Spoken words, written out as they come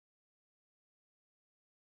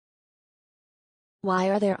Why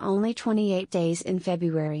are there only 28 days in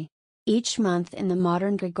February? Each month in the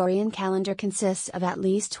modern Gregorian calendar consists of at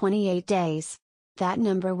least 28 days. That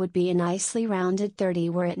number would be a nicely rounded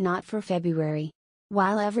 30 were it not for February.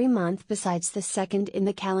 While every month besides the second in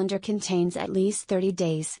the calendar contains at least 30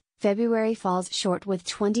 days, February falls short with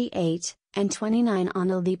 28, and 29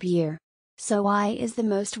 on a leap year. So why is the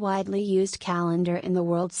most widely used calendar in the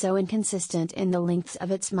world so inconsistent in the lengths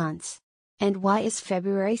of its months? And why is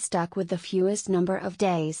February stuck with the fewest number of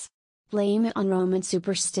days? Blame it on Roman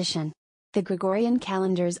superstition. The Gregorian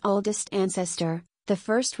calendar's oldest ancestor, the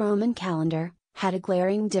first Roman calendar, had a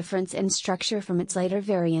glaring difference in structure from its later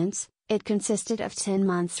variants. It consisted of 10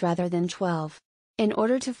 months rather than 12. In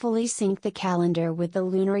order to fully sync the calendar with the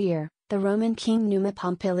lunar year, the Roman king Noma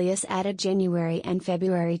Pompilids added January and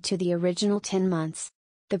February to the original 10 months.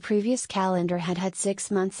 The previous calendar had 6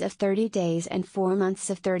 months of 30 days and 4 months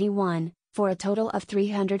of 31, for a total of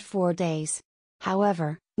 304 days.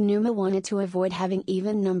 However, Noma wanted to avoid having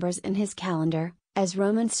even numbers in his calendar, as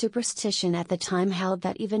Roman superstition at the time held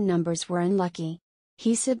that even numbers were unlucky.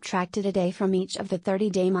 He subtracted a day from each of the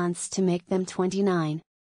 30-day months to make them 29.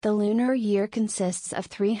 The lunar year consists of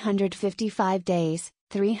 355 days,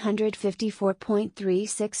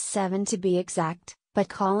 354.367 to be exact, but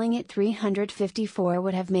calling it 354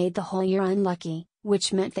 would have made the whole year unlucky,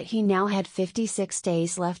 which meant that he now had 56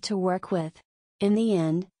 days left to work with. In the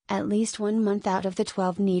end, at least 1 month out of the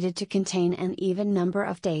 12 needed to contain an even number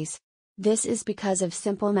of days. This is because of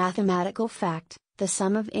simple mathematical fact: the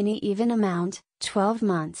sum of any even amount, 12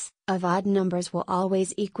 months, of odd numbers will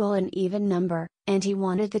always equal an even number, and he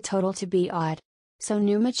wanted the total to be odd. So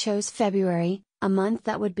Numa chose February, a month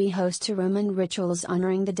that would be host to Roman rituals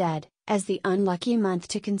honoring the dead, as the unlucky month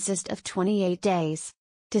to consist of 28 days.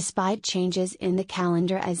 Despite changes in the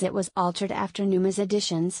calendar as it was altered after Numa's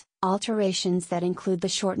additions, alterations that include the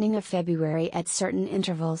shortening of February at certain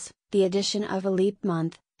intervals, the addition of a leap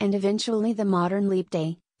month, and eventually the modern leap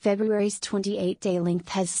day, February's 28-day length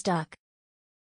has stuck.